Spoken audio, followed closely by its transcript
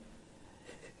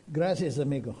Gracias,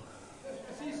 amigo.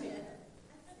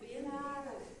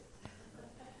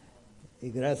 Y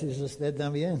gracias a usted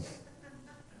también.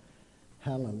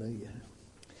 Hallelujah.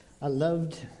 I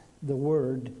loved the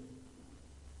word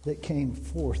that came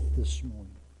forth this morning.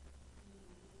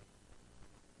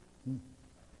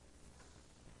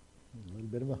 A little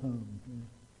bit of a hum.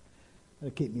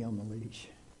 That'll keep me on the leash.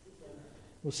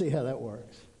 We'll see how that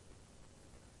works.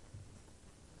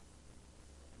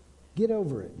 Get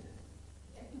over it.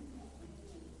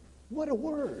 What a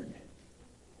word.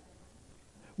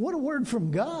 What a word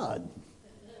from God.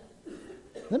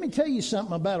 Let me tell you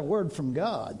something about a word from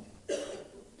God.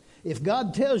 If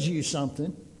God tells you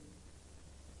something,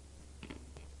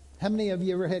 how many of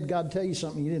you ever had God tell you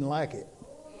something you didn't like it?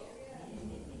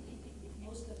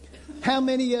 How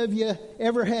many of you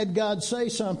ever had God say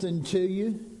something to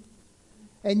you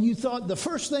and you thought the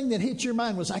first thing that hit your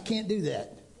mind was, I can't do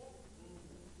that?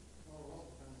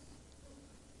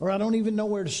 Or I don't even know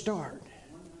where to start.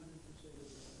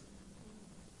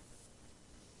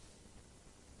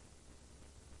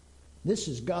 This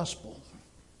is gospel.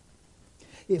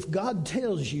 If God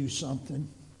tells you something,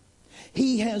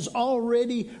 He has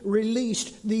already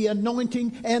released the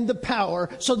anointing and the power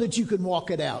so that you can walk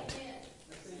it out.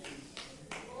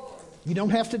 You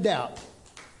don't have to doubt.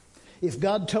 If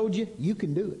God told you, you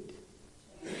can do it.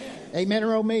 Amen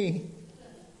or oh me.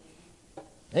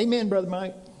 Amen, Brother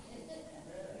Mike.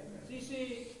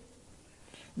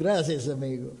 Gracias,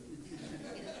 amigo.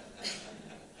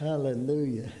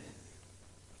 Hallelujah.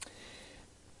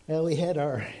 Well, we had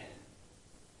our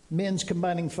Men's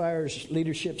Combining Fires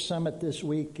Leadership Summit this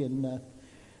week, and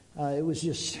it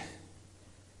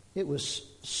was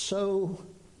so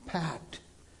packed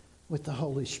with the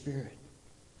Holy Spirit.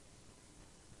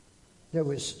 There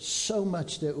was so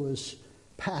much that was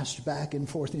passed back and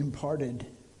forth, imparted.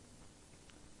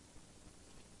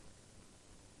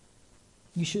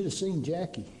 You should have seen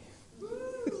Jackie.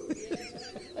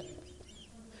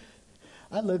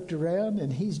 I looked around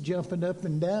and he's jumping up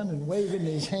and down and waving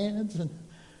his hands, and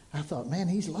I thought, man,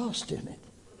 he's lost in it.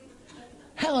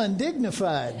 How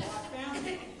undignified.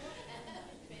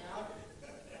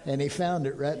 And he found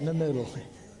it right in the middle.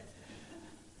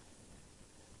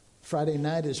 Friday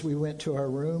night as we went to our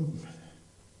room,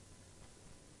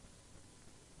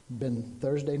 been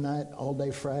Thursday night, all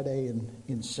day Friday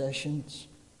in sessions.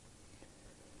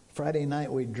 Friday night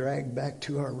we dragged back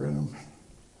to our room.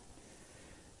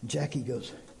 Jackie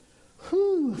goes,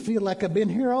 whew, I feel like I've been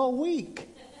here all week.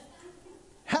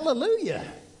 Hallelujah.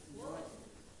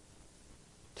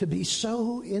 To be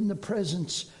so in the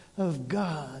presence of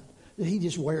God that He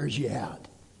just wears you out.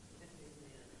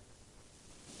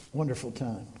 Wonderful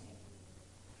time.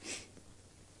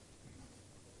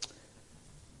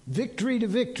 Victory to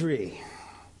victory.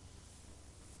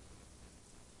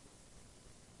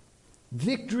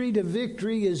 Victory to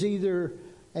victory is either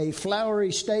a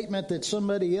flowery statement that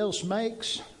somebody else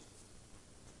makes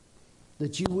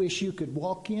that you wish you could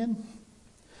walk in,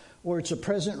 or it's a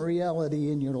present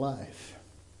reality in your life.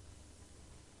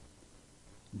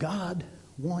 God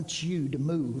wants you to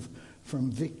move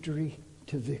from victory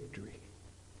to victory.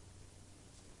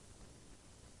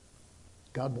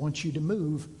 God wants you to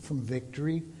move from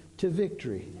victory to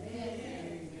victory.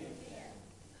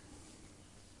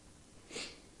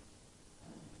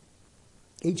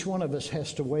 Each one of us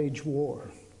has to wage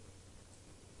war.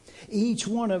 Each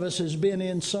one of us has been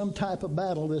in some type of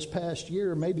battle this past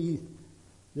year, maybe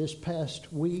this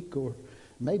past week, or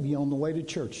maybe on the way to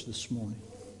church this morning.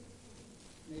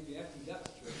 Maybe after you got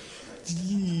to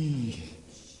church.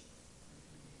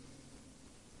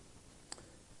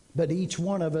 But each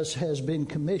one of us has been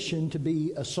commissioned to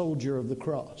be a soldier of the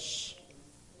cross.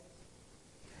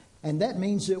 And that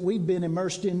means that we've been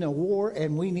immersed in a war,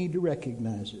 and we need to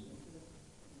recognize it.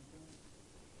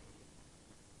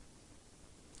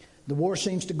 The war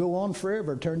seems to go on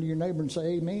forever. Turn to your neighbor and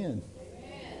say amen.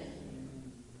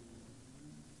 Amen.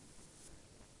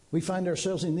 We find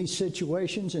ourselves in these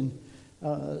situations, and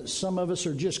some of us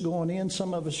are just going in,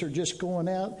 some of us are just going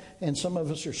out, and some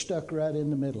of us are stuck right in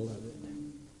the middle of it.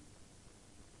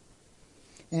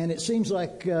 And it seems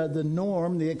like the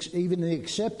norm, even the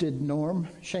accepted norm,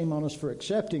 shame on us for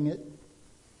accepting it,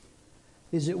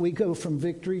 is that we go from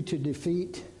victory to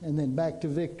defeat, and then back to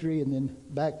victory, and then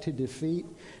back to defeat.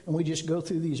 And we just go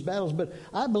through these battles. But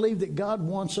I believe that God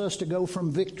wants us to go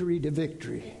from victory to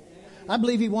victory. I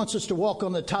believe He wants us to walk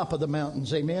on the top of the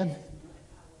mountains. Amen?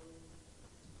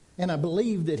 And I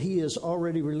believe that He has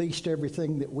already released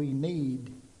everything that we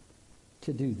need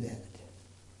to do that.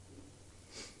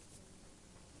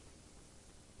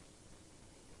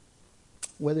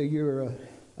 Whether you're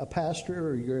a pastor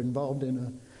or you're involved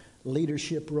in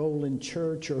leadership role in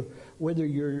church, or whether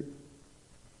you're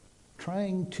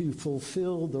trying to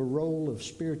fulfill the role of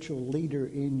spiritual leader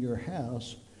in your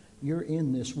house, you're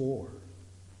in this war.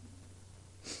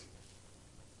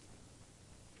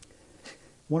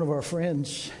 One of our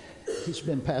friends, he's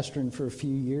been pastoring for a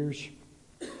few years.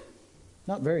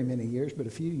 Not very many years, but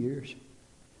a few years.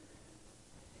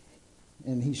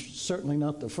 And he's certainly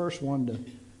not the first one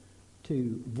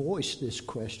to voice this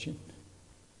question.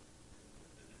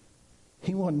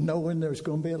 He wanted to know when there's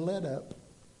going to be a let-up.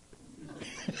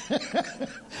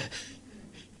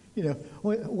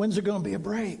 When's there going to be a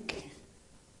break?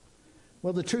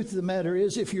 Well, the truth of the matter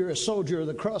is, if you're a soldier of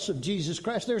the cross of Jesus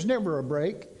Christ, there's never a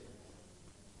break.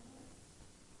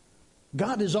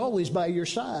 God is always by your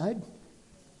side,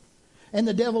 and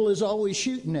the devil is always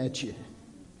shooting at you.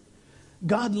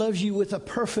 God loves you with a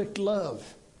perfect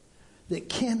love that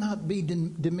cannot be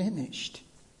diminished.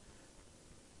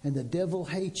 And the devil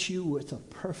hates you with a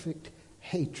perfect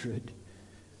hatred.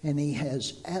 And he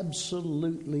has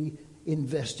absolutely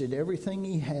invested everything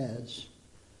he has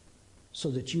so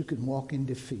that you can walk in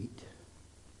defeat.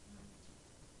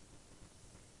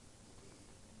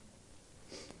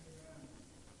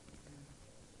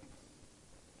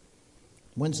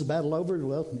 When's the battle over?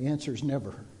 Well, the answer is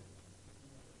never.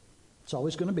 It's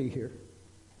always going to be here.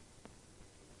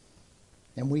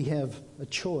 And we have a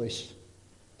choice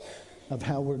of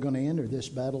how we're going to enter this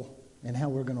battle and how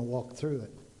we're going to walk through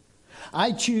it.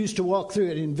 I choose to walk through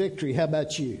it in victory. How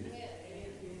about you?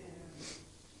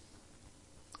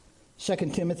 2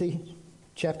 Timothy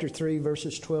chapter 3,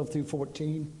 verses 12 through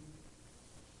 14.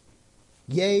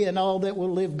 Yea, and all that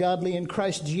will live godly in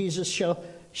Christ Jesus shall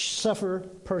suffer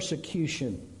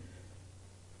persecution.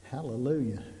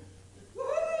 Hallelujah.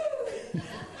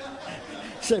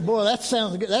 Say, boy, that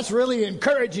sounds good. That's really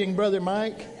encouraging, Brother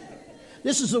Mike.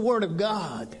 This is the Word of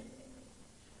God.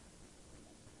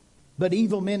 But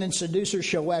evil men and seducers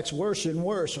shall wax worse and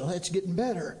worse. Well, that's getting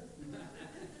better.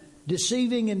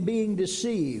 Deceiving and being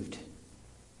deceived.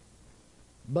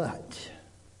 But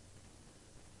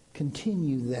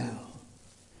continue thou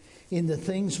in the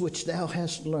things which thou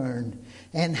hast learned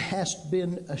and hast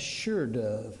been assured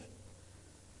of,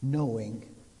 knowing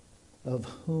of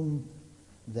whom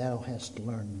thou hast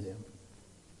learned them.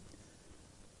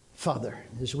 Father,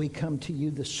 as we come to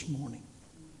you this morning,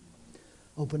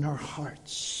 open our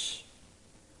hearts.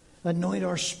 Anoint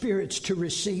our spirits to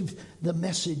receive the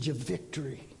message of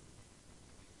victory.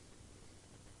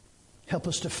 Help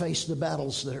us to face the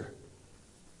battles that are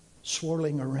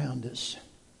swirling around us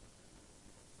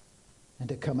and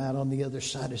to come out on the other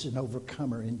side as an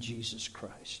overcomer in Jesus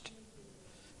Christ.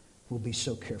 We'll be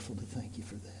so careful to thank you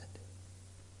for that.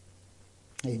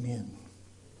 Amen.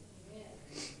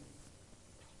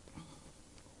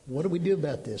 What do we do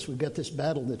about this? We've got this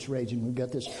battle that's raging. We've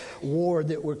got this war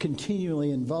that we're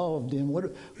continually involved in.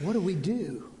 What do we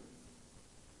do?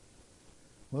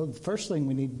 Well, the first thing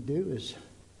we need to do is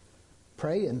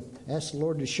pray and ask the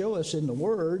Lord to show us in the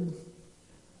Word.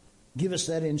 Give us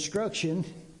that instruction.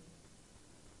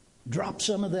 Drop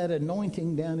some of that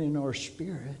anointing down in our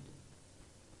spirit.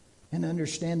 And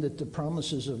understand that the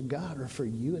promises of God are for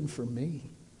you and for me.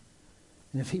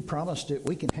 And if He promised it,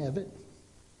 we can have it.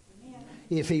 Amen.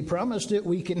 If He promised it,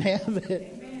 we can have it.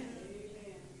 Amen.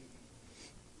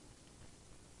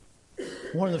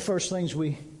 One of the first things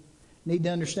we need to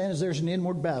understand is there's an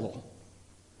inward battle.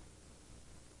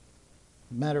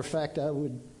 Matter of fact, I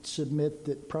would submit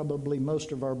that probably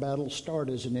most of our battles start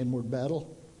as an inward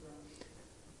battle.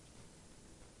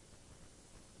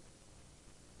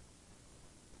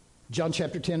 John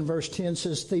chapter 10, verse 10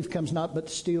 says, thief comes not but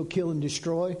to steal, kill, and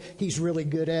destroy. He's really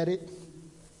good at it.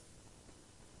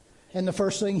 And the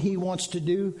first thing he wants to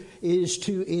do is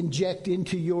to inject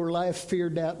into your life fear,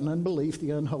 doubt, and unbelief,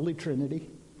 the unholy Trinity.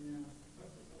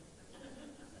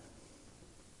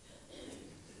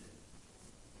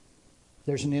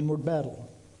 There's an inward battle.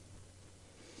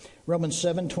 Romans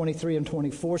 7, 23 and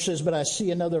 24 says, but I see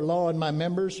another law in my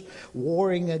members,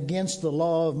 warring against the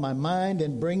law of my mind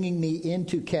and bringing me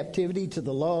into captivity to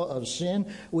the law of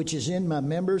sin, which is in my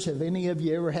members. Have any of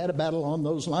you ever had a battle on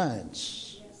those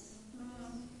lines? Yes.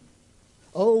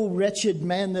 Oh, wretched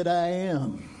man that I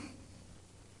am,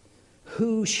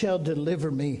 who shall deliver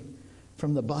me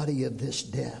from the body of this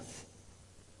death?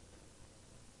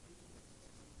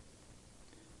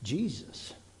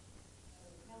 Jesus.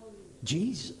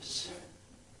 Jesus.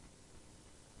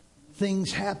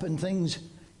 Things happen, things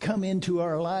come into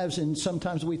our lives, and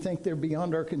sometimes we think they're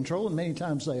beyond our control, and many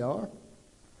times they are.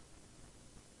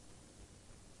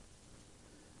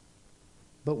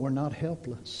 But we're not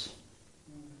helpless,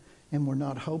 and we're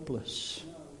not hopeless.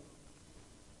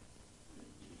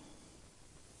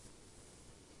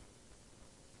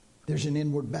 There's an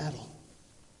inward battle.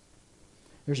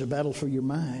 There's a battle for your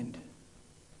mind.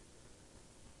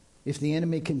 If the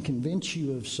enemy can convince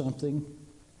you of something,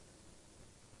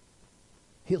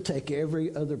 he'll take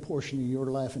every other portion of your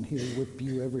life and he'll whip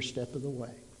you every step of the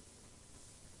way.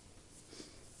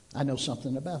 I know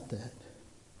something about that.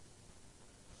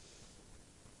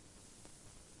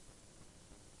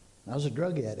 I was a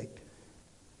drug addict.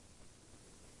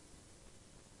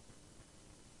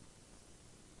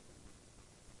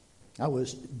 I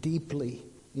was deeply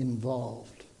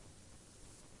involved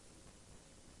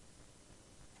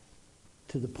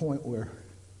to the point where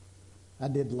I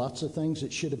did lots of things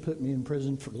that should have put me in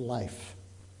prison for life.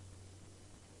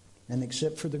 And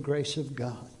except for the grace of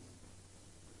God,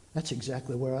 that's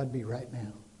exactly where I'd be right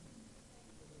now.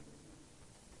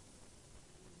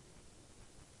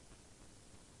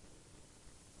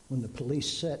 When the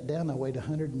police sat down, I weighed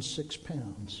 106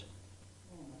 pounds.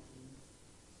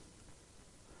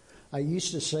 I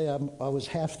used to say I was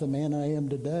half the man I am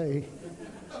today.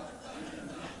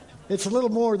 It's a little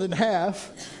more than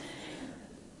half.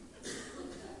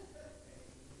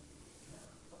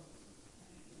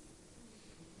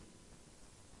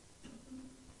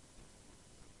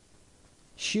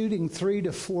 Shooting 3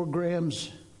 to 4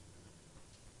 grams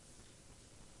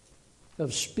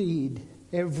of speed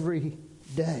every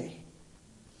day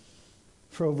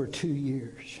for over 2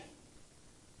 years.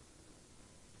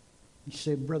 You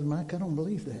say, Brother Mike, I don't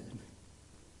believe that.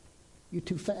 You're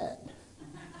too fat.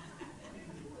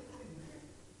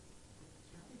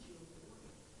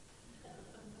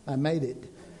 I made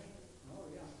it.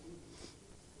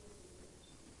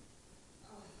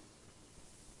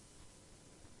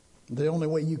 The only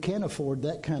way you can afford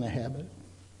that kind of habit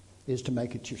is to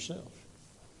make it yourself.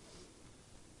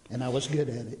 And I was good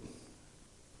at it.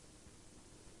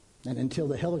 And until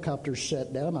the helicopters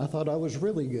sat down, I thought I was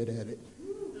really good at it.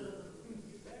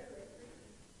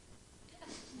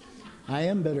 I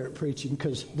am better at preaching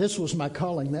because this was my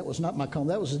calling. That was not my calling.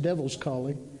 That was the devil's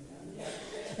calling.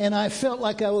 And I felt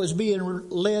like I was being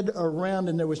led around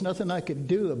and there was nothing I could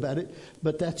do about it.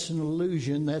 But that's an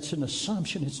illusion. That's an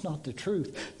assumption. It's not the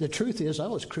truth. The truth is I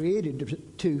was created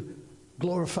to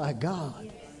glorify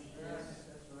God.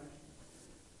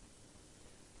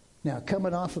 Now,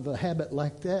 coming off of a habit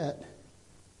like that,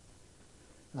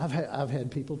 I've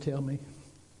had people tell me,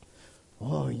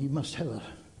 oh, you must have a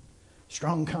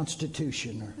strong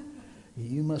constitution, or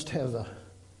you must have a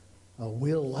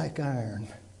will like iron.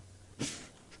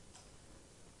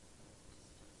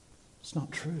 It's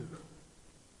not true.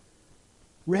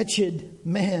 Wretched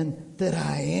man that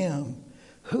I am,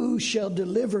 who shall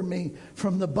deliver me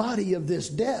from the body of this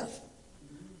death?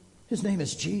 His name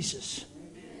is Jesus.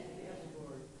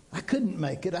 I couldn't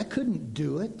make it. I couldn't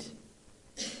do it.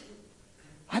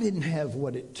 I didn't have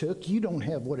what it took. You don't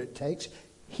have what it takes.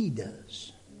 He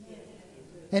does.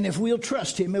 And if we'll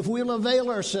trust Him, if we'll avail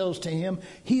ourselves to Him,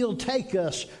 He'll take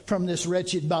us from this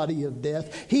wretched body of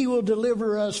death. He will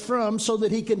deliver us from so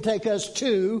that He can take us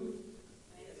to.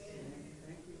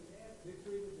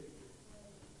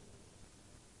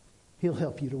 He'll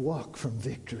help you to walk from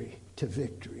victory to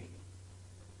victory.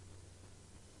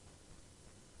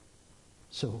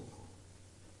 So,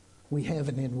 we have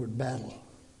an inward battle.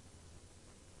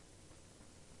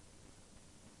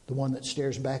 The one that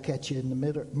stares back at you in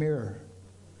the mirror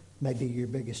may be your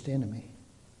biggest enemy.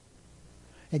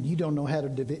 And you don't know how to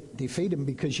defeat him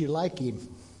because you like him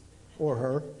or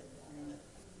her.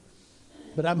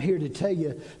 But I'm here to tell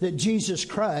you that Jesus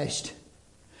Christ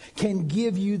can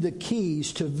give you the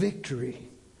keys to victory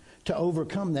to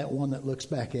overcome that one that looks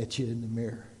back at you in the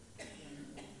mirror.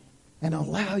 And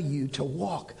allow you to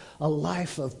walk a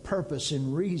life of purpose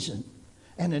and reason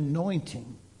and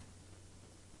anointing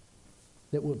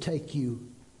that will take you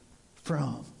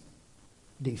from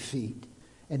defeat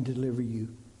and deliver you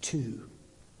to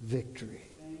victory.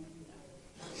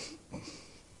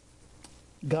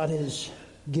 God has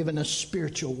given us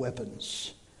spiritual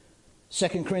weapons.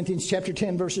 2 Corinthians chapter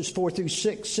 10 verses 4 through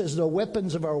 6 says, the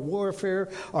weapons of our warfare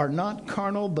are not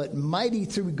carnal, but mighty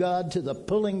through God to the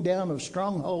pulling down of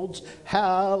strongholds.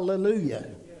 Hallelujah.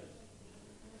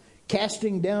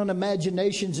 Casting down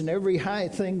imaginations and every high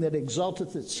thing that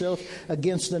exalteth itself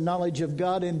against the knowledge of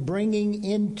God, and bringing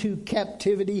into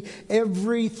captivity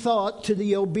every thought to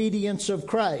the obedience of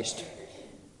Christ,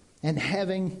 and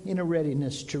having in a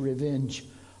readiness to revenge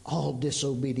all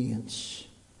disobedience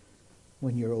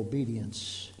when your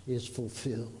obedience is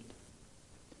fulfilled.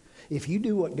 If you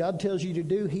do what God tells you to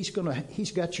do, He's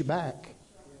got your back.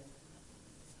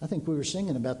 I think we were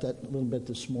singing about that a little bit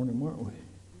this morning, weren't we?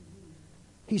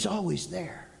 He's always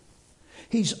there.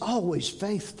 He's always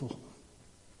faithful.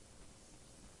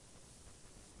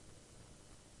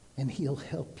 And He'll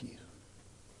help you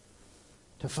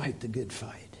to fight the good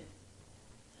fight,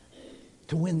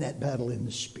 to win that battle in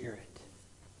the Spirit,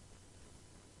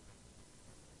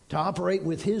 to operate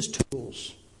with His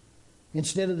tools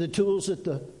instead of the tools that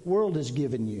the world has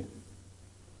given you.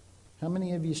 How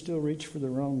many of you still reach for the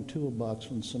wrong toolbox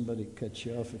when somebody cuts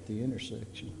you off at the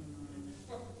intersection?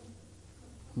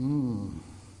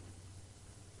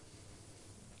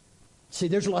 See,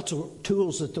 there's lots of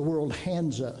tools that the world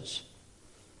hands us.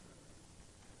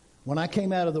 When I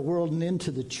came out of the world and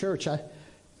into the church, I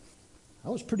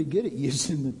was pretty good at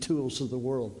using the tools of the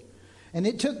world. And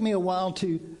it took me a while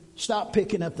to stop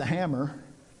picking up the hammer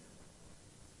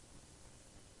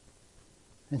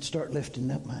and start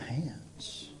lifting up my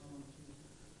hands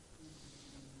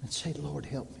and say, Lord,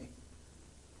 help me.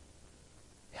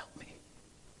 Help me.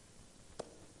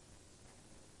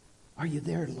 Are you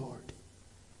there, Lord?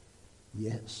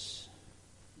 Yes,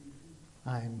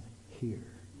 I'm here.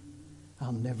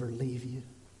 I'll never leave you.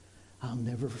 I'll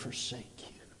never forsake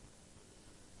you.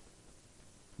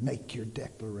 Make your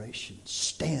declaration.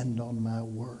 Stand on my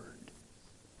word.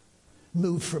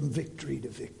 Move from victory to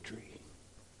victory.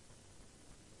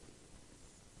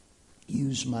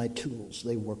 Use my tools.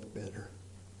 They work better.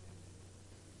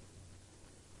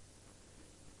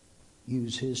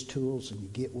 Use His tools and you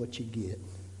get what you get.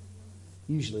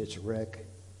 Usually it's a wreck.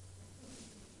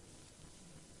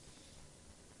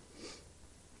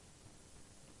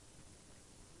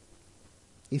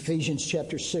 Ephesians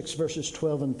chapter 6 verses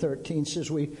 12 and 13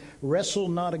 says, we wrestle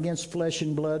not against flesh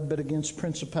and blood, but against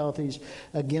principalities,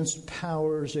 against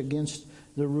powers, against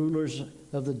the rulers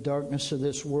of the darkness of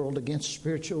this world, against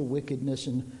spiritual wickedness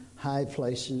in high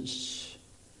places.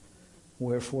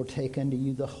 Wherefore take unto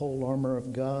you the whole armor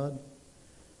of God,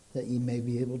 that ye may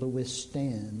be able to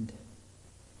withstand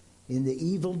in the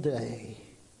evil day,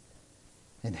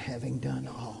 and having done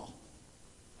all,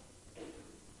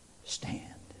 stand.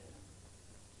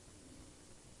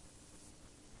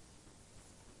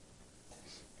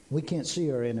 We can't see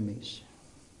our enemies.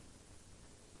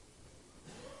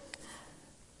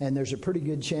 And there's a pretty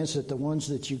good chance that the ones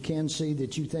that you can see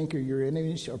that you think are your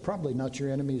enemies are probably not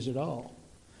your enemies at all.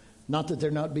 Not that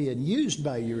they're not being used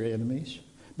by your enemies,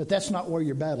 but that's not where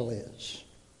your battle is.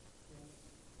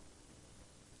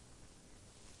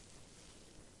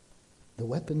 The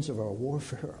weapons of our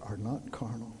warfare are not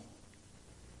carnal,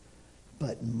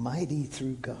 but mighty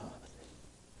through God.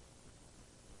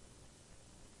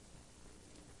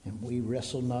 And we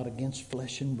wrestle not against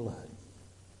flesh and blood,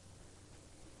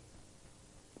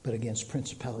 but against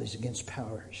principalities, against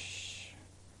powers,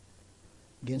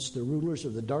 against the rulers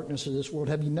of the darkness of this world.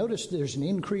 Have you noticed there's an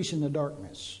increase in the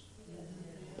darkness?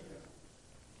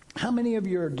 How many of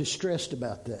you are distressed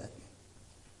about that?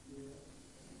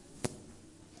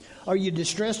 Are you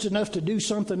distressed enough to do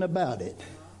something about it?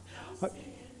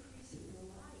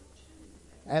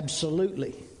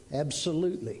 Absolutely.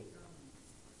 Absolutely.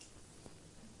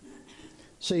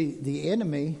 See, the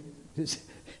enemy is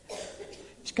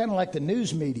it's kind of like the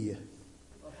news media.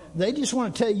 They just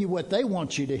want to tell you what they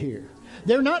want you to hear.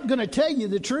 They're not going to tell you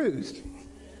the truth.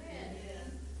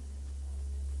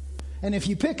 And if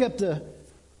you pick up the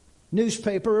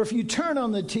newspaper, or if you turn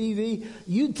on the TV,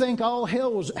 you'd think all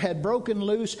hell had broken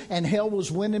loose and hell was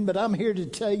winning. But I'm here to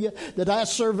tell you that I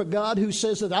serve a God who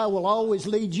says that I will always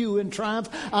lead you in triumph.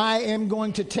 I am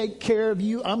going to take care of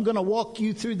you. I'm going to walk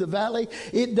you through the valley.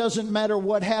 It doesn't matter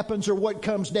what happens or what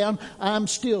comes down. I'm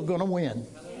still going to win.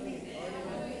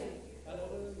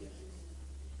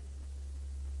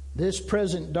 This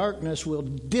present darkness will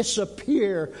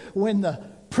disappear when the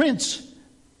Prince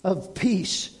of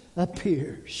Peace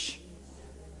appears.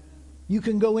 You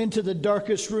can go into the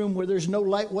darkest room where there's no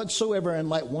light whatsoever and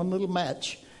light one little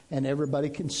match and everybody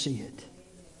can see it.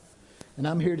 And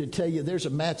I'm here to tell you there's a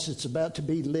match that's about to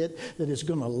be lit that is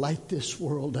going to light this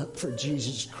world up for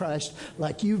Jesus Christ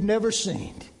like you've never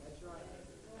seen.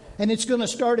 And it's going to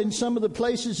start in some of the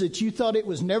places that you thought it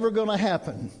was never going to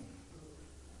happen.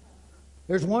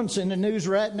 There's one in the news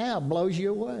right now, blows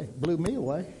you away, blew me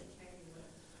away.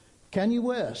 Kanye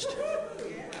West.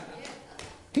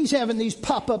 He's having these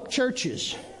pop-up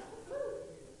churches.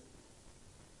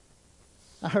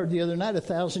 I heard the other night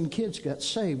 1,000 kids got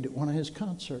saved at one of his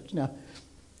concerts. Now,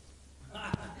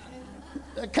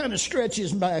 that kind of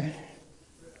stretches my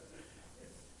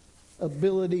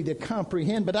ability to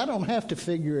comprehend, but I don't have to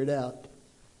figure it out.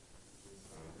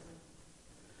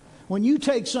 When you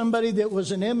take somebody that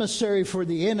was an emissary for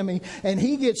the enemy and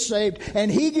he gets saved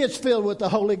and he gets filled with the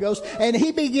Holy Ghost and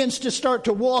he begins to start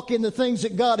to walk in the things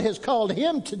that God has called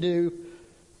him to do,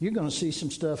 you're going to see some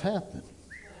stuff happen.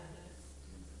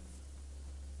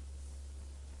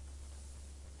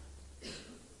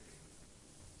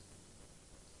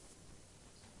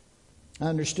 I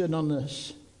understood on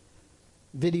this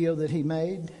video that he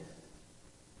made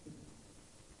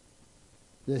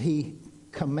that he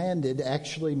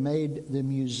actually made the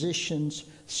musicians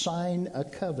sign a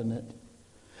covenant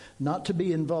not to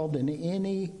be involved in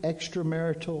any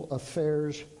extramarital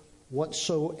affairs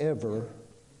whatsoever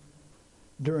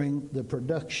during the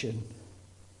production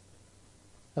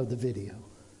of the video.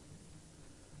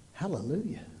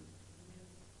 Hallelujah.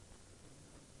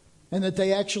 And that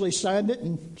they actually signed it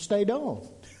and stayed on.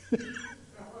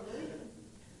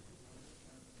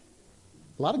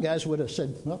 A lot of guys would have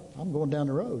said, well, I'm going down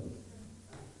the road.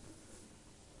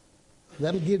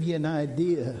 That'll give you an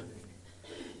idea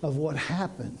of what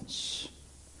happens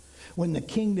when the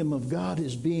kingdom of God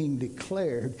is being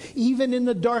declared. Even in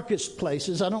the darkest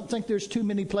places, I don't think there's too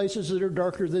many places that are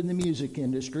darker than the music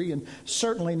industry, and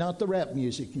certainly not the rap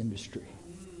music industry.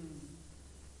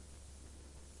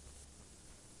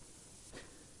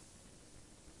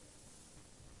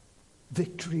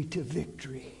 Victory to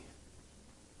victory.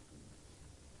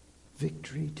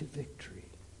 Victory to victory.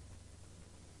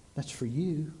 That's for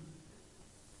you.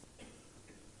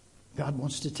 God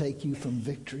wants to take you from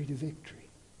victory to victory.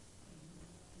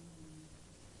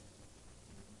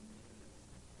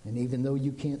 And even though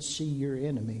you can't see your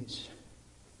enemies,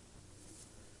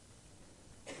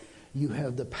 you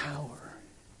have the power,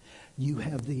 you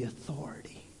have the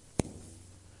authority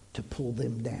to pull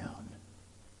them down.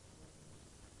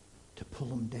 To pull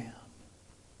them down.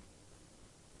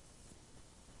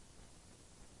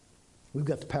 We've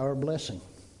got the power of blessing.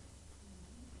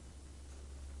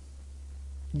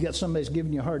 You got somebody that's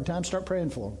giving you a hard time, start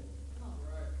praying for them.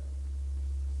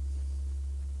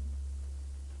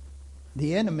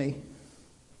 The enemy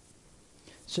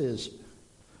says,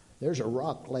 there's a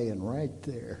rock laying right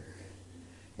there.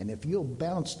 And if you'll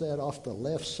bounce that off the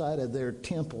left side of their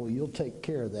temple, you'll take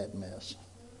care of that mess.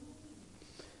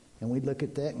 And we look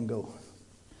at that and go,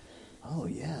 oh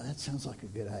yeah, that sounds like a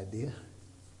good idea.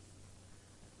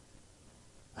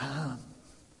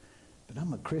 But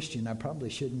I'm a Christian, I probably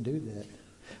shouldn't do that.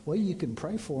 Well, you can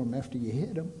pray for them after you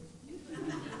hit them.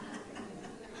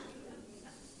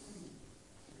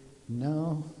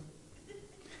 No.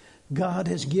 God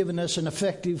has given us an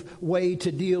effective way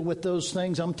to deal with those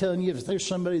things. I'm telling you, if there's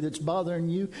somebody that's bothering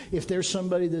you, if there's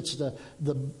somebody that's the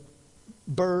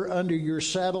burr under your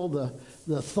saddle,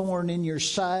 the thorn in your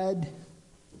side,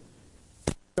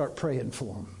 start praying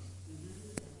for them.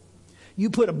 You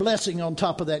put a blessing on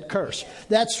top of that curse.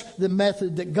 That's the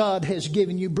method that God has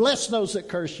given you. Bless those that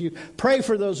curse you. Pray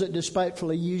for those that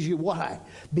despitefully use you. Why?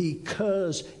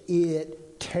 Because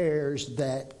it tears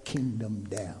that kingdom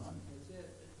down.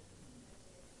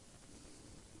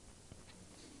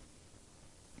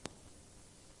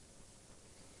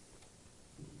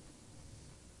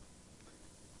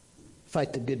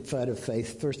 Fight the good fight of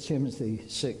faith. 1 Timothy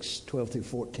 6, 12 through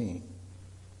 14.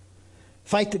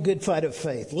 Fight the good fight of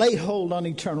faith. Lay hold on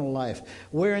eternal life,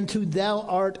 whereunto thou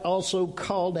art also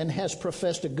called and hast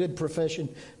professed a good profession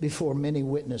before many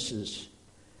witnesses.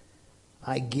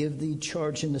 I give thee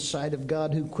charge in the sight of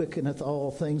God, who quickeneth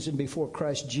all things, and before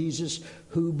Christ Jesus,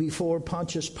 who before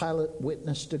Pontius Pilate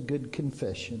witnessed a good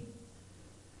confession,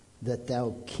 that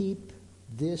thou keep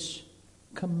this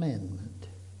commandment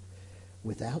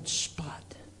without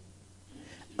spot,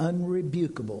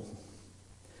 unrebukable,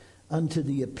 unto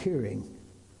the appearing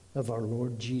of our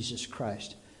Lord Jesus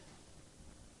Christ.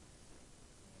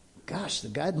 Gosh, the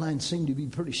guidelines seem to be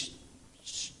pretty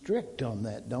strict on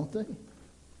that, don't they?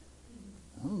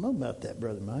 I don't know about that,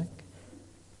 Brother Mike.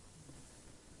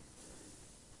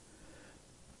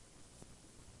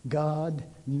 God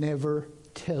never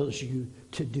tells you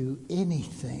to do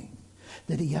anything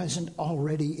that He hasn't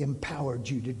already empowered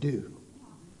you to do.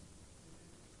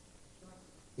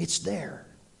 It's there.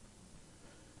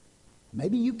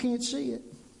 Maybe you can't see it.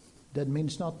 Doesn't mean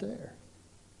it's not there.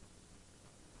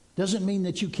 Doesn't mean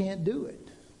that you can't do it.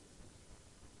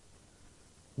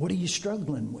 What are you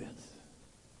struggling with?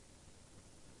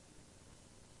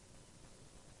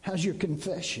 How's your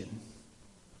confession?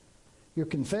 Your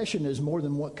confession is more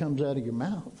than what comes out of your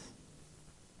mouth.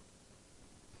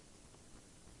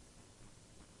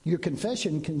 Your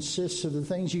confession consists of the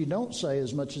things you don't say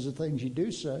as much as the things you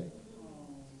do say.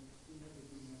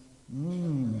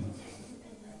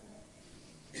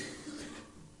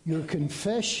 Your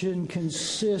confession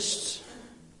consists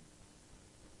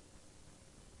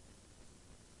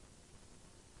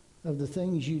of the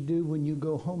things you do when you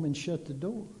go home and shut the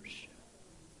doors.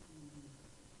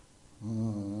 Oh,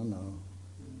 I know.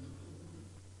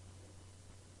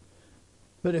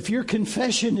 But if your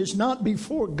confession is not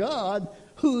before God,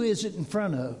 who is it in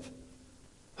front of?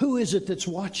 Who is it that's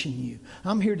watching you?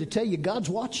 I'm here to tell you, God's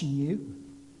watching you.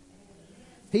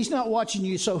 He's not watching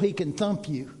you so He can thump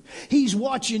you. He's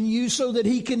watching you so that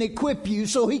He can equip you,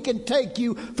 so He can take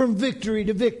you from victory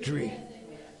to victory.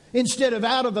 Instead of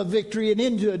out of a victory and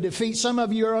into a defeat. Some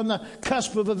of you are on the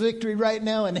cusp of a victory right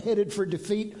now and headed for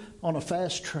defeat on a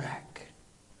fast track.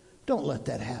 Don't let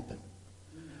that happen.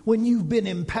 When you've been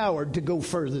empowered to go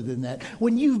further than that.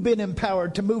 When you've been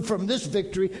empowered to move from this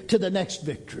victory to the next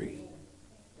victory.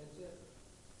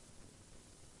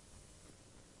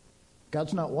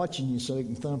 God's not watching you so He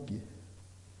can thump you.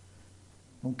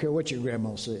 Don't care what your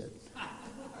grandma said.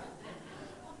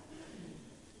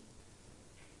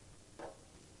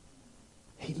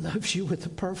 He loves you with a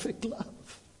perfect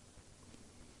love.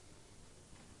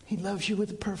 He loves you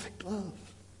with a perfect love.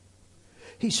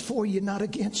 He's for you, not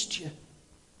against you.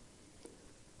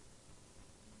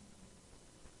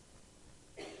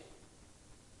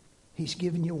 He's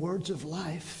given you words of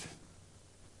life.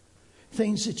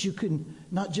 Things that you can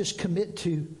not just commit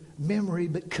to memory,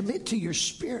 but commit to your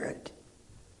spirit.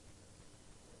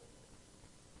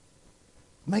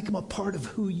 Make them a part of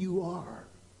who you are.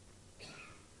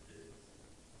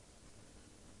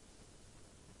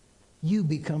 You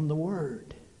become the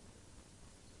Word.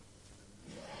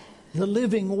 The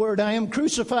living Word. I am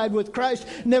crucified with Christ.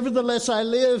 Nevertheless I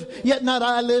live. Yet not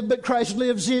I live, but Christ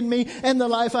lives in me. And the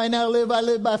life I now live, I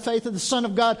live by faith of the Son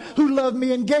of God who loved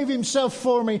me and gave Himself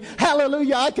for me.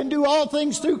 Hallelujah. I can do all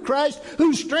things through Christ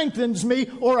who strengthens me,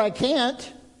 or I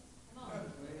can't.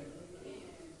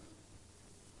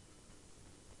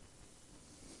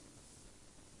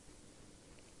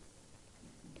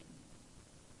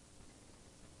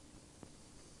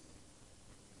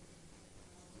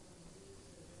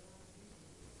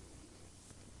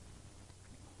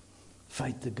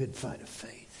 Fight the good fight of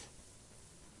faith.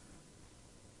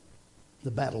 The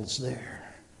battle's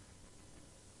there.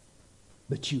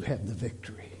 But you have the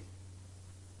victory.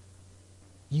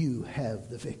 You have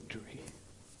the victory.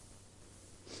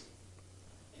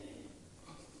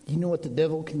 You know what the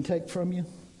devil can take from you?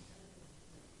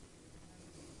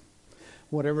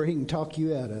 Whatever he can talk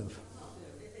you out of.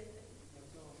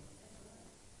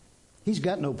 He's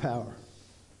got no power.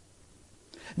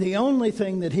 The only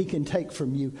thing that he can take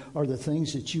from you are the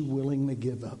things that you willingly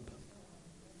give up.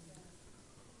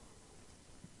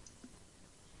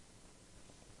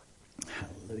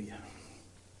 Hallelujah.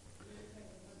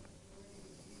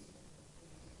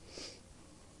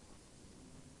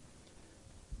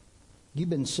 You've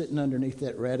been sitting underneath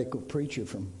that radical preacher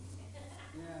from...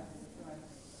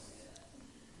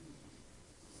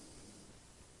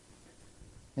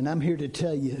 And I'm here to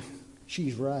tell you,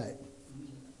 she's right.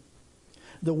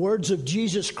 The words of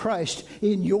Jesus Christ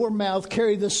in your mouth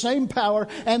carry the same power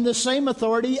and the same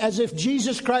authority as if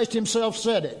Jesus Christ Himself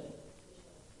said it.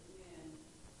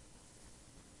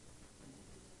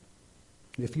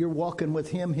 If you're walking with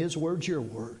Him, His word's your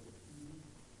word.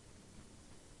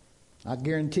 I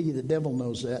guarantee you the devil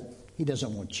knows that. He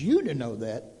doesn't want you to know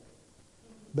that,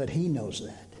 but he knows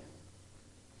that.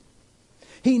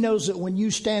 He knows that when you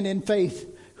stand in faith,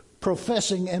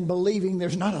 professing and believing,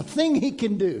 there's not a thing he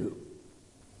can do.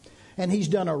 And he's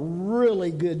done a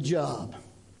really good job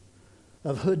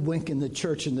of hoodwinking the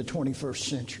church in the 21st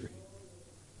century.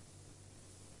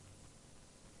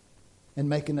 And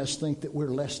making us think that we're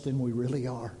less than we really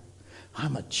are.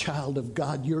 I'm a child of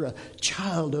God. You're a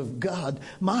child of God.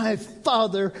 My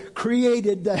Father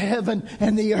created the heaven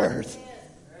and the earth.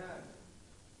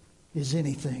 Is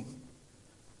anything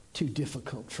too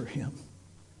difficult for Him?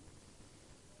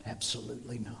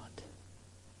 Absolutely not.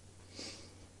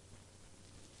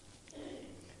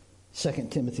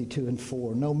 2 Timothy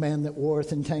 2:4. No man that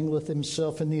warreth entangleth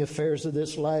himself in the affairs of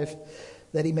this life,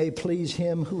 that he may please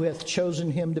Him who hath chosen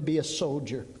him to be a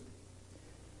soldier.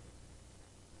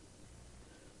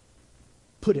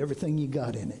 Put everything you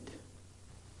got in it.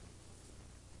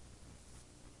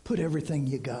 Put everything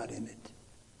you got in it.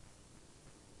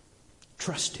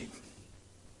 Trust Him.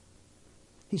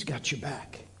 He's got your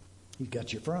back. He's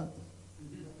got your front.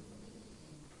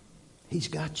 He's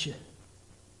got you.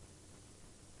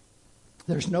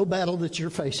 There's no battle that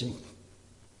you're facing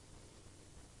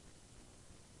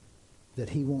that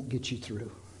He won't get you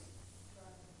through.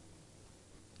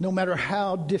 No matter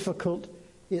how difficult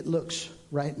it looks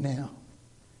right now,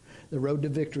 the road to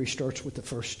victory starts with the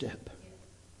first step.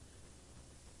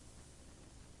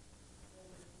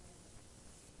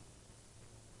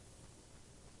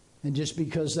 And just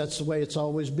because that's the way it's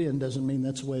always been doesn't mean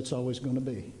that's the way it's always going to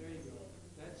be. There you go.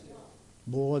 That's it.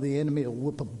 Boy, the enemy will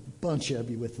whoop a bunch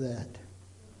of you with that.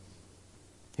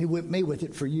 He whipped me with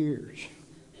it for years.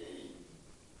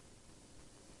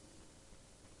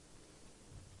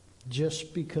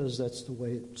 Just because that's the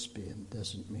way it's been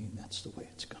doesn't mean that's the way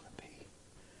it's going to be.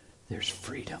 There's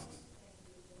freedom.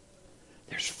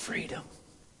 There's freedom.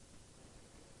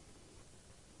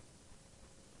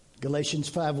 Galatians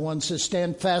 5:1 says,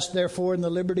 "Stand fast, therefore, in the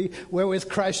liberty wherewith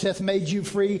Christ hath made you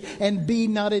free, and be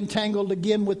not entangled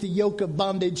again with the yoke of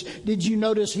bondage." Did you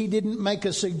notice he didn't make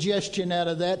a suggestion out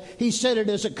of that? He said it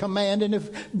as a command, and if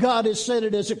God has said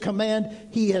it as a command,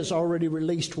 he has already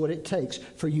released what it takes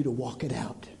for you to walk it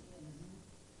out.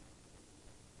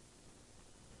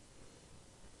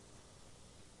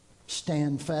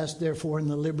 Stand fast, therefore, in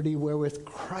the liberty wherewith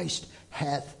Christ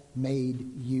hath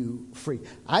made you free.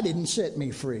 I didn't set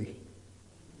me free.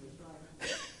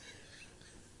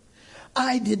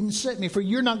 I didn't set me free.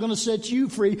 You're not going to set you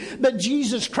free, but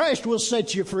Jesus Christ will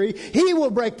set you free. He will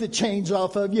break the chains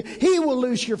off of you. He will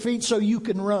loose your feet so you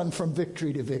can run from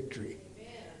victory to victory.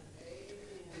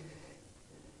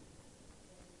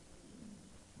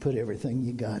 Put everything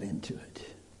you got into it.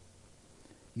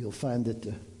 You'll find that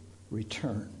the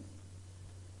return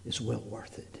is well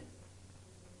worth it.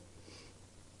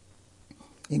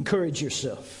 Encourage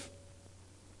yourself.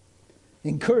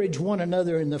 Encourage one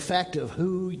another in the fact of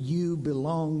who you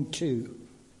belong to.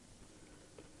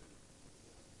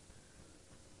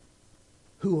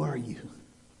 Who are you?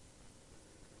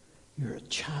 You're a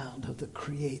child of the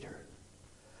Creator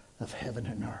of heaven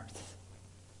and earth.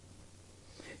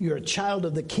 You're a child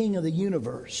of the King of the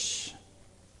universe.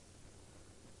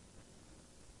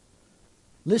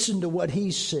 Listen to what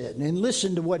He's said and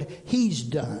listen to what He's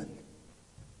done.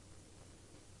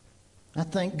 I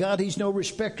thank God He's no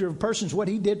respecter of persons. What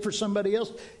He did for somebody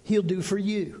else, He'll do for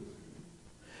you.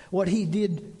 What He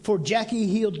did for Jackie,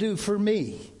 He'll do for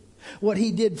me. What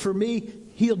He did for me,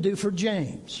 He'll do for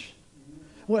James.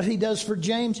 What He does for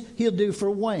James, He'll do for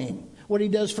Wayne. What He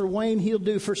does for Wayne, He'll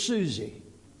do for Susie.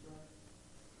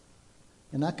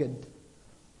 And I could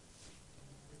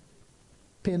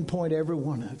pinpoint every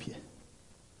one of you.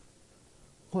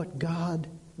 What God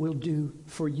will do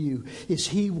for you is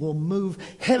He will move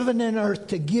heaven and earth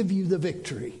to give you the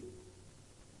victory.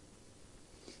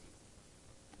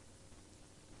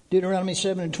 Deuteronomy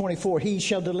 7:24, "He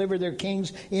shall deliver their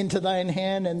kings into thine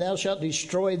hand, and thou shalt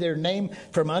destroy their name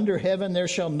from under heaven. There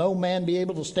shall no man be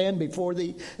able to stand before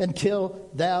thee until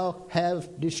thou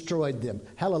have destroyed them."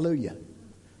 Hallelujah.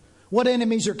 What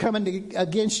enemies are coming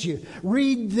against you?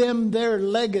 Read them their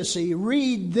legacy.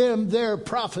 Read them their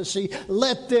prophecy.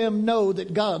 Let them know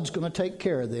that God's going to take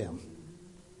care of them.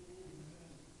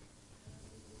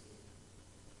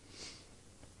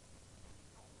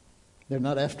 They're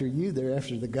not after you. They're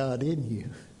after the God in you.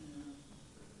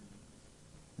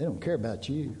 They don't care about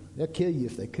you. They'll kill you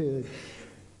if they could.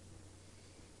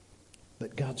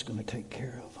 But God's going to take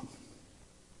care of them.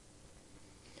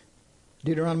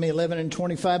 Deuteronomy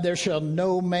 11:25, "There shall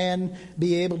no man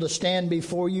be able to stand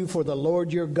before you, for the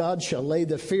Lord your God shall lay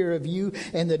the fear of you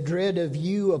and the dread of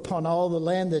you upon all the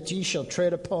land that ye shall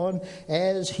tread upon,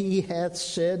 as He hath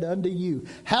said unto you."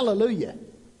 Hallelujah.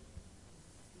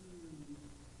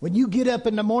 When you get up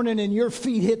in the morning and your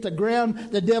feet hit the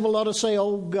ground, the devil ought to say,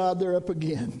 "Oh God, they're up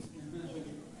again."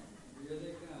 Here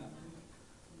they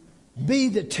come. Be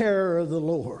the terror of the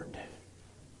Lord.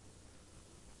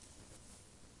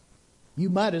 You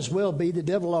might as well be. The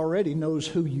devil already knows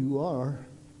who you are.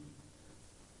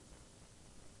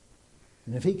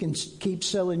 And if he can keep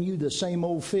selling you the same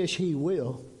old fish, he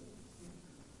will.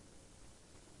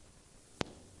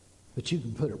 But you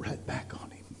can put it right back on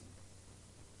him.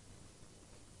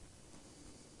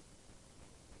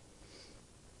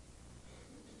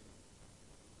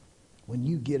 When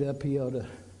you get up, he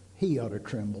ought to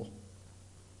tremble.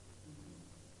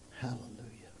 Hallelujah.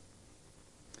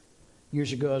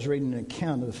 Years ago, I was reading an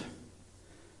account of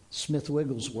Smith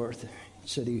Wigglesworth. He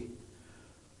said he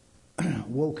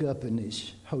woke up in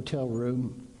his hotel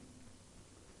room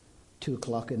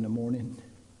 2:00 in the morning.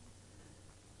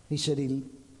 He said he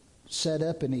sat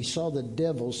up and he saw the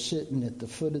devil sitting at the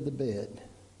foot of the bed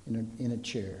in a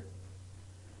chair.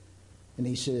 And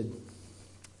he said,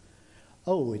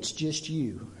 "Oh, it's just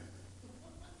you."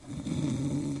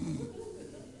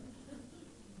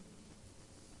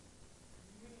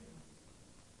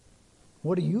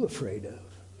 What are you afraid of?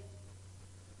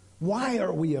 Why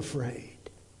are we afraid?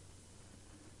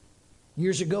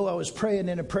 Years ago, I was praying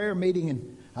in a prayer meeting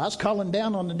and I was calling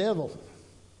down on the devil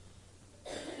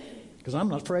because I'm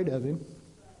not afraid of him.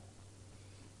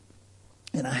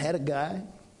 And I had a guy,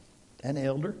 an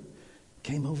elder,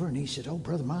 came over and he said, "Oh,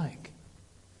 Brother Mike,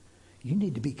 you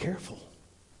need to be careful."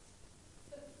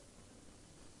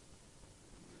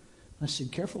 I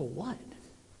said, "Careful of what?"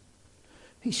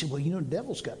 He said, "Well, you know, the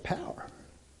devil's got power."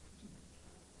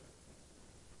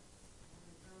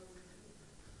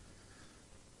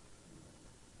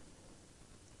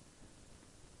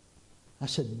 I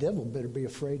said, the devil better be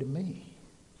afraid of me.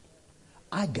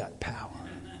 I got power.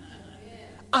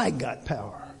 I got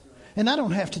power. And I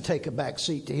don't have to take a back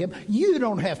seat to him. You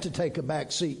don't have to take a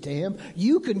back seat to him.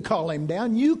 You can call him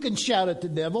down. You can shout at the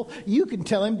devil. You can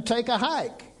tell him to take a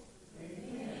hike.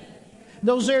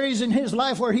 Those areas in his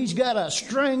life where he's got a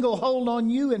stranglehold on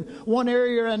you in one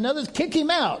area or another, kick him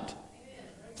out.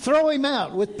 Throw him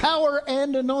out with power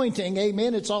and anointing.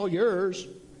 Amen. It's all yours.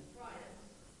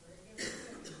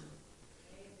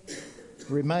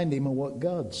 Remind him of what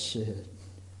God said.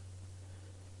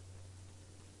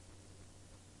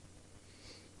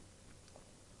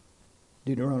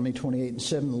 Deuteronomy 28:7,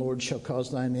 the Lord shall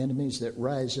cause thine enemies that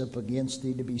rise up against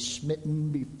thee to be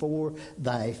smitten before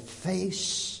thy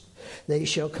face. They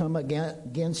shall come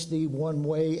against thee one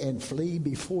way and flee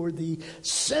before thee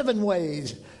 7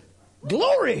 ways.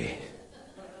 Glory!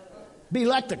 Be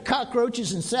like the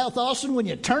cockroaches in South Austin when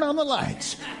you turn on the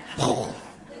lights.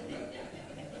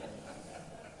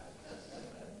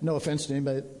 No offense to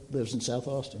anybody that lives in South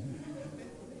Austin.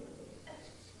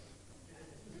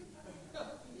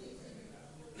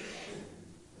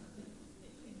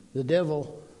 The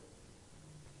devil,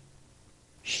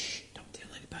 don't tell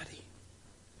anybody.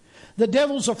 The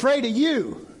devil's afraid of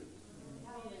you.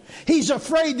 He's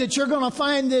afraid that you're going to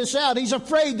find this out. He's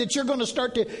afraid that you're going to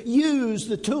start to use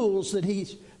the tools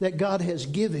that God has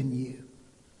given you.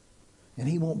 And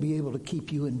he won't be able to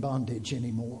keep you in bondage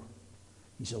anymore.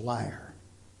 He's a liar.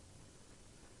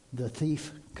 The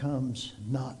thief comes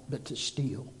not but to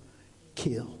steal,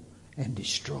 kill, and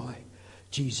destroy.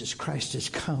 Jesus Christ has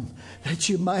come that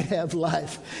you might have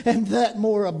life, and that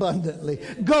more abundantly.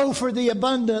 Go for the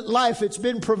abundant life that's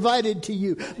been provided to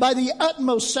you by the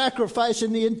utmost sacrifice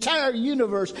in the entire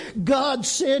universe. God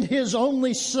sent his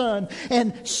only Son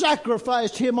and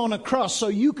sacrificed him on a cross so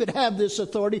you could have this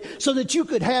authority, so that you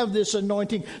could have this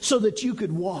anointing, so that you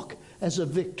could walk as a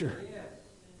victor,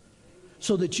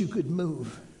 so that you could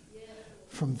move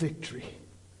from victory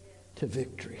to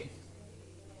victory.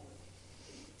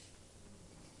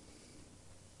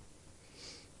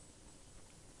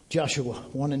 Joshua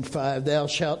 1:5,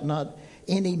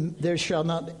 there shall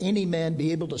not any man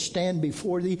be able to stand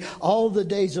before thee all the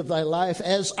days of thy life.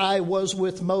 As I was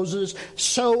with Moses,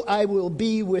 so I will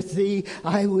be with thee.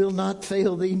 I will not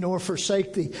fail thee nor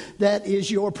forsake thee. That is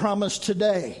your promise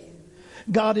today.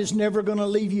 God is never going to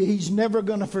leave you. He's never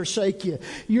going to forsake you.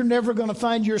 You're never going to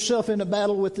find yourself in a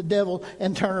battle with the devil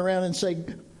and turn around and say,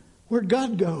 where'd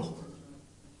God go?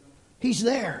 He's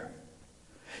there.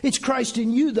 It's Christ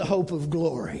in you, the hope of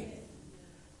glory.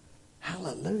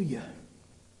 Hallelujah.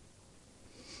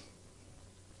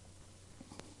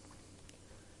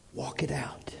 Walk it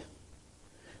out.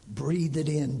 Breathe it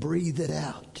in. Breathe it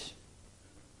out.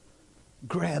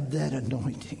 Grab that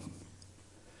anointing.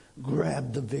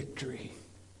 Grab the victory.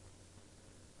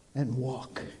 And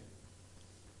walk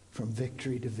from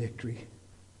victory to victory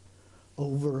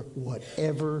over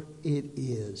whatever it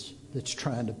is that's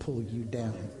trying to pull you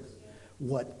down.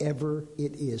 Whatever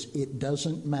it is, it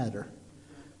doesn't matter.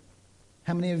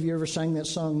 How many of you ever sang that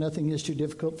song, Nothing is Too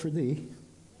Difficult for Thee?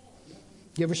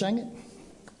 You ever sang it?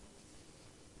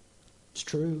 It's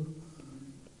true.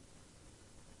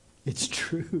 It's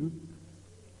true.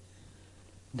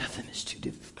 Nothing is too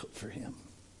difficult for him.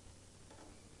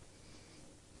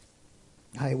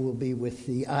 I will be with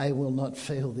thee. I will not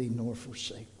fail thee nor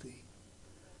forsake thee.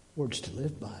 Words to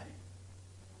live by.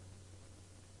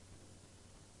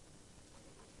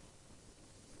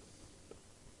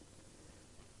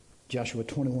 Joshua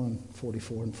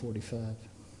 21:44 and 45.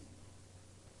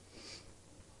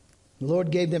 The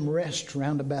Lord gave them rest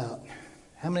round about.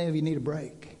 How many of you need a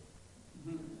break?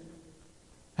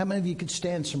 How many of you could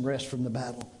stand some rest from the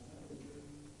battle?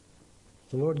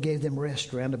 The Lord gave them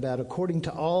rest round about, according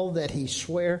to all that he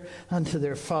sware unto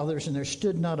their fathers, and there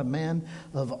stood not a man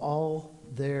of all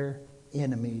their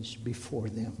enemies before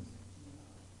them.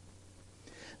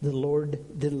 The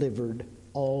Lord delivered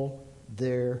all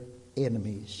their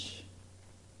enemies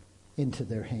into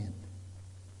their hand.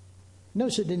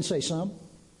 Notice it didn't say some.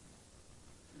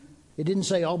 It didn't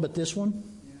say all but this one.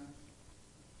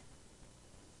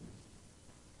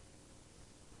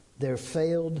 There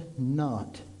failed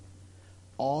not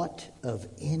aught of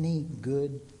any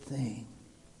good thing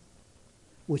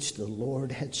which the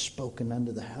Lord had spoken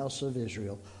unto the house of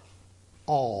Israel.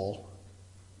 All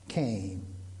came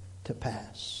to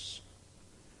pass.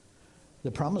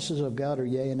 The promises of God are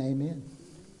yea and amen.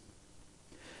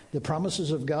 The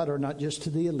promises of God are not just to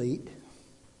the elite,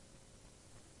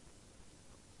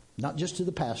 not just to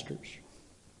the pastors,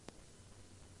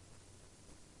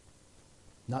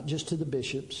 not just to the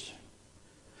bishops,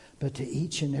 but to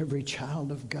each and every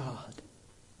child of God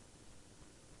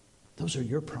Those are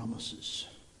your promises.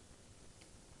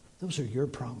 Those are your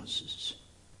promises.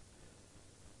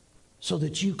 So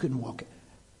that you can walk.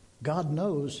 God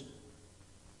knows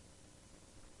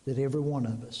that every one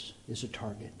of us is a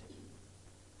target.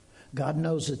 God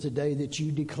knows that the day that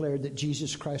you declared that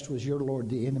Jesus Christ was your Lord,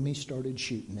 the enemy started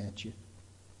shooting at you.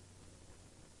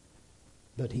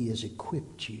 But He has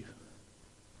equipped you.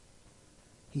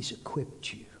 He's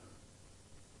equipped you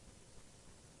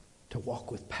to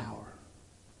walk with power,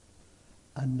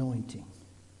 anointing,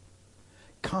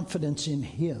 confidence in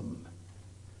Him,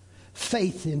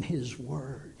 faith in His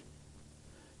Word,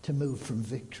 to move from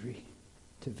victory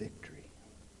to victory.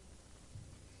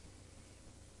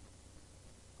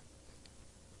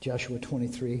 Joshua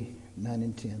 23, 9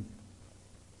 and 10.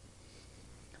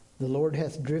 The Lord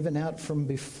hath driven out from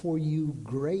before you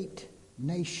great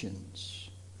nations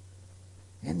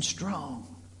and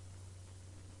strong.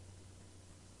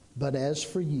 But as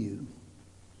for you,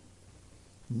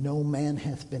 no man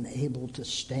hath been able to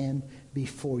stand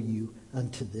before you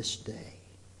unto this day.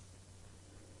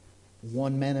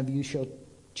 One man of you shall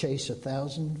chase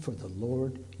 1,000 for the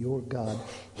Lord your God.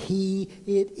 He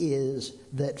it is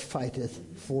that fighteth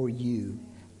for you,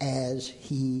 as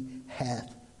He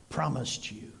hath promised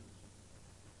you.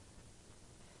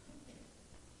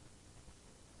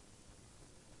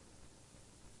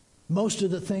 Most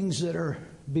of the things that are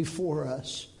before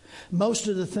us, most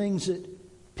of the things that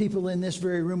people in this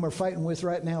very room are fighting with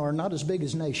right now are not as big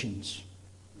as nations.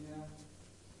 Yeah.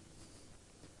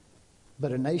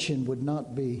 But a nation would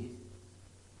not be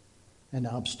an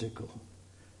obstacle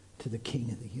to the King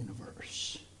of the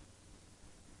universe.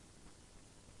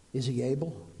 Is He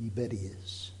able? You bet He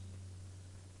is.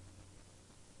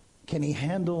 Can He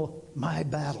handle my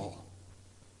battle?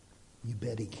 You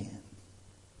bet He can.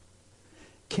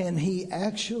 Can He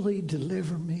actually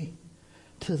deliver me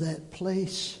to that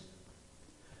place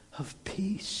of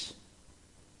peace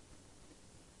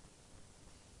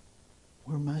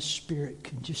where my spirit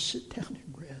can just sit down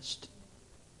and rest?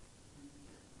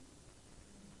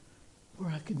 Where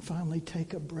I can finally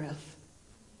take a breath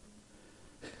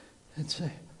and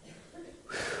say,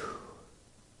 whew,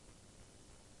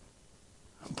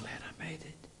 I'm glad I made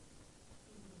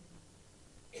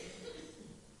it.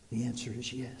 The answer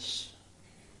is yes.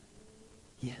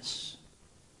 Yes.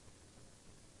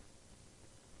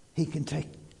 He can take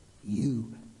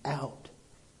you out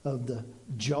of the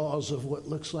jaws of what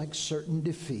looks like certain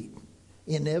defeat,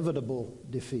 inevitable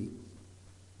defeat,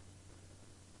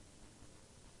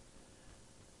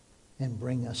 and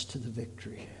bring us to the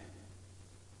victory.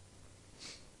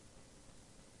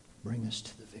 Bring us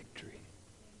to the victory.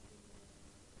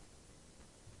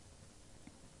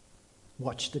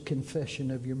 Watch the confession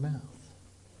of your mouth.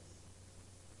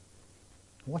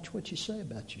 Watch what you say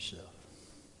about yourself.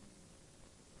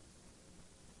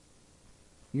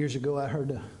 Years ago, I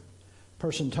heard a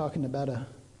person talking about a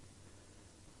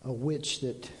witch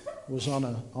that was on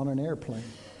an airplane.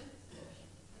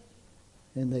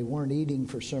 And they weren't eating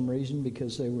for some reason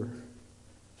because they were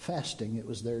fasting. It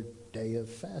was their day of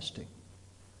fasting.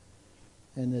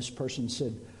 And this person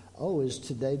said, "Oh, is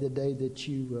today the day that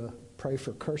you pray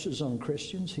for curses on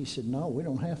Christians?" He said, "No, we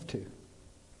don't have to.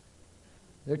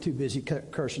 They're too busy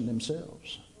cursing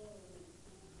themselves."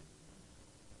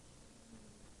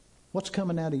 What's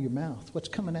coming out of your mouth? What's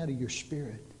coming out of your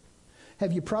spirit?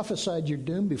 Have you prophesied your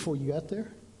doom before you got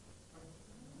there?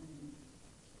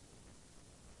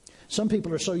 Some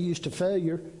people are so used to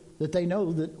failure that they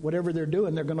know that whatever they're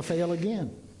doing, they're going to fail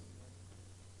again.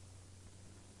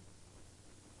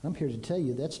 I'm here to tell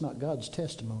you that's not God's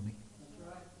testimony.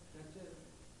 That's right. That's it.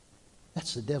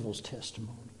 That's the devil's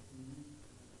testimony.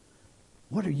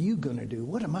 What are you going to do?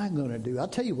 What am I going to do? I'll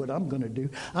tell you what I'm going to do.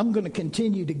 I'm going to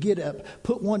continue to get up,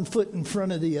 put one foot in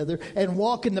front of the other, and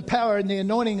walk in the power and the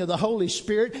anointing of the Holy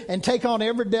Spirit and take on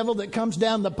every devil that comes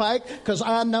down the pike, because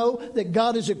I know that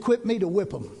God has equipped me to whip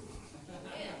them.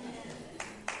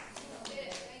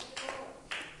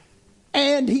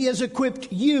 And He has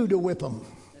equipped you to whip them.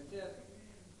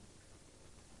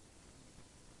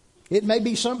 It may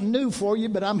be something new for you,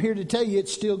 but I'm here to tell you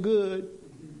it's still good.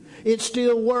 It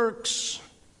still works.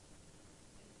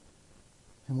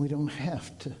 And we don't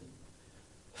have to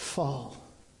fall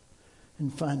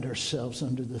and find ourselves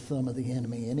under the thumb of the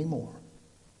enemy anymore.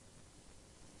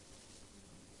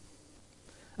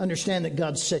 Understand that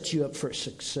God sets you up for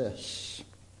success.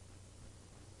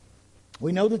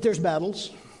 We know that there's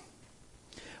battles.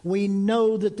 We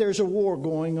know that there's a war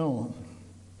going on.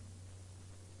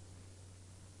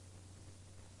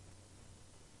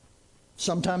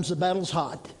 Sometimes the battle's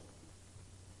hot.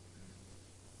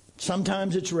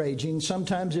 Sometimes it's raging.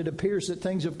 Sometimes it appears that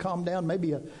things have calmed down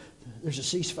maybe a There's a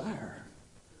ceasefire.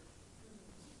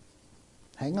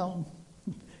 Hang on.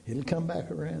 It'll come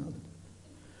back around.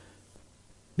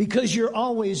 Because you're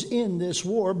always in this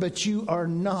war, but you are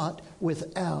not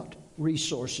without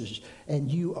resources.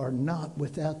 And you are not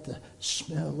without the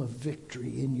smell of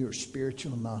victory in your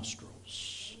spiritual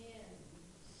nostrils.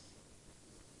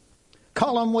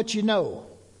 Call on what you know.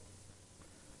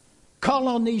 Call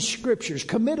on these scriptures.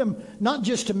 Commit them not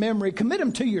just to memory, commit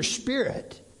them to your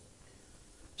spirit.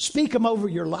 Speak them over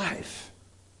your life.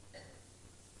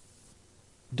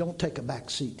 Don't take a back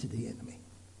seat to the enemy.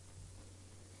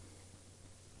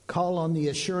 Call on the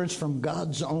assurance from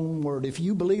God's own word. If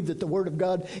you believe that the word of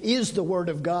God is the word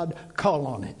of God, call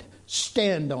on it.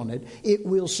 Stand on it. It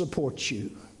will support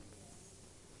you.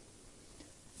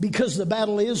 Because the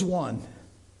battle is won.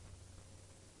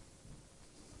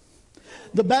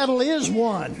 The battle is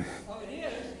won.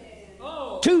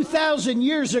 2,000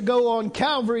 years ago on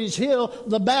Calvary's Hill,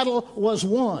 the battle was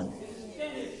won.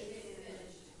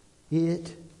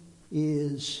 It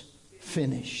is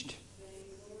finished.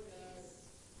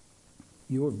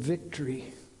 Your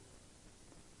victory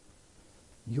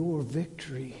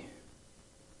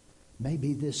may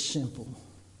be this simple.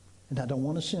 And I don't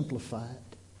want to simplify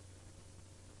it,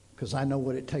 because I know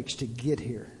what it takes to get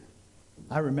here.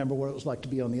 I remember what it was like to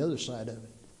be on the other side of it.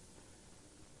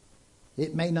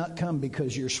 It may not come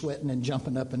because you're sweating and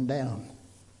jumping up and down.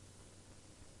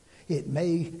 It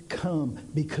may come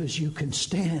because you can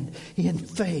stand in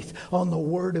faith on the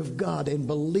Word of God and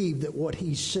believe that what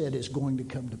He said is going to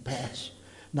come to pass.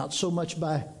 Not so much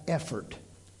by effort,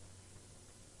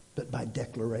 but by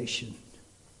declaration.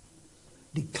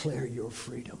 Declare your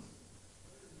freedom.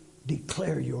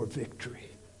 Declare your victory.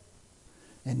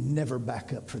 And never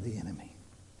back up for the enemy.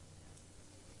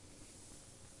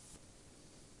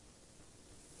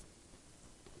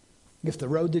 If the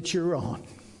road that you're on,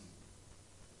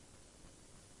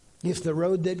 if the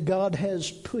road that God has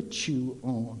put you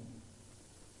on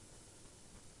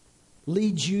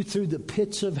leads you through the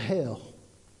pits of hell,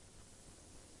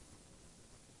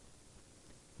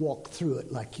 walk through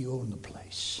it like you own the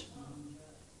place.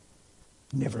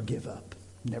 Never give up.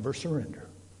 Never surrender.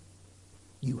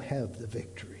 You have the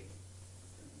victory.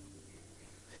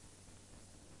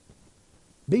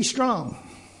 Be strong.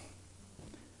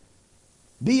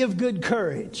 Be of good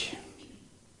courage.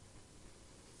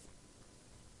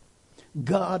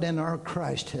 God and our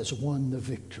Christ has won the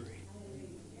victory.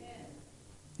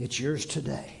 It's yours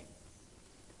today.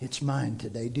 It's mine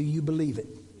today. Do you believe it?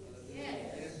 Yes.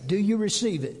 Do you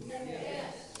receive it?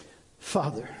 Yes.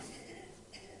 Father,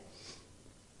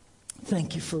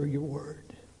 thank you for your word.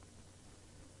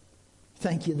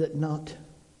 Thank you that not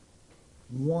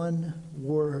one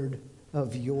word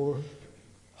of your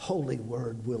holy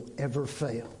word will ever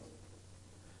fail.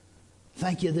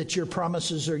 Thank you that your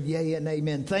promises are yea and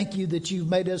amen. Thank you that you've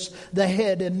made us the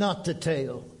head and not the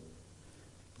tail.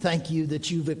 Thank you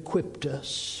that you've equipped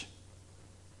us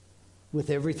with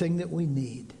everything that we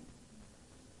need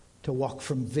to walk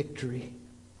from victory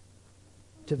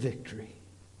to victory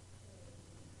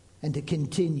and to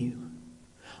continue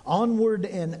onward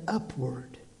and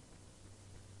upward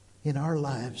in our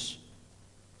lives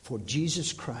for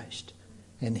Jesus Christ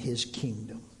and His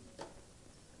kingdom.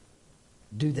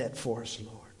 Do that for us,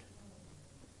 Lord.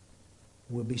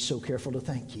 We'll be so careful to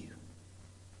thank you.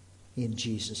 In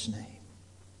Jesus' name.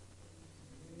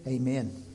 Amen.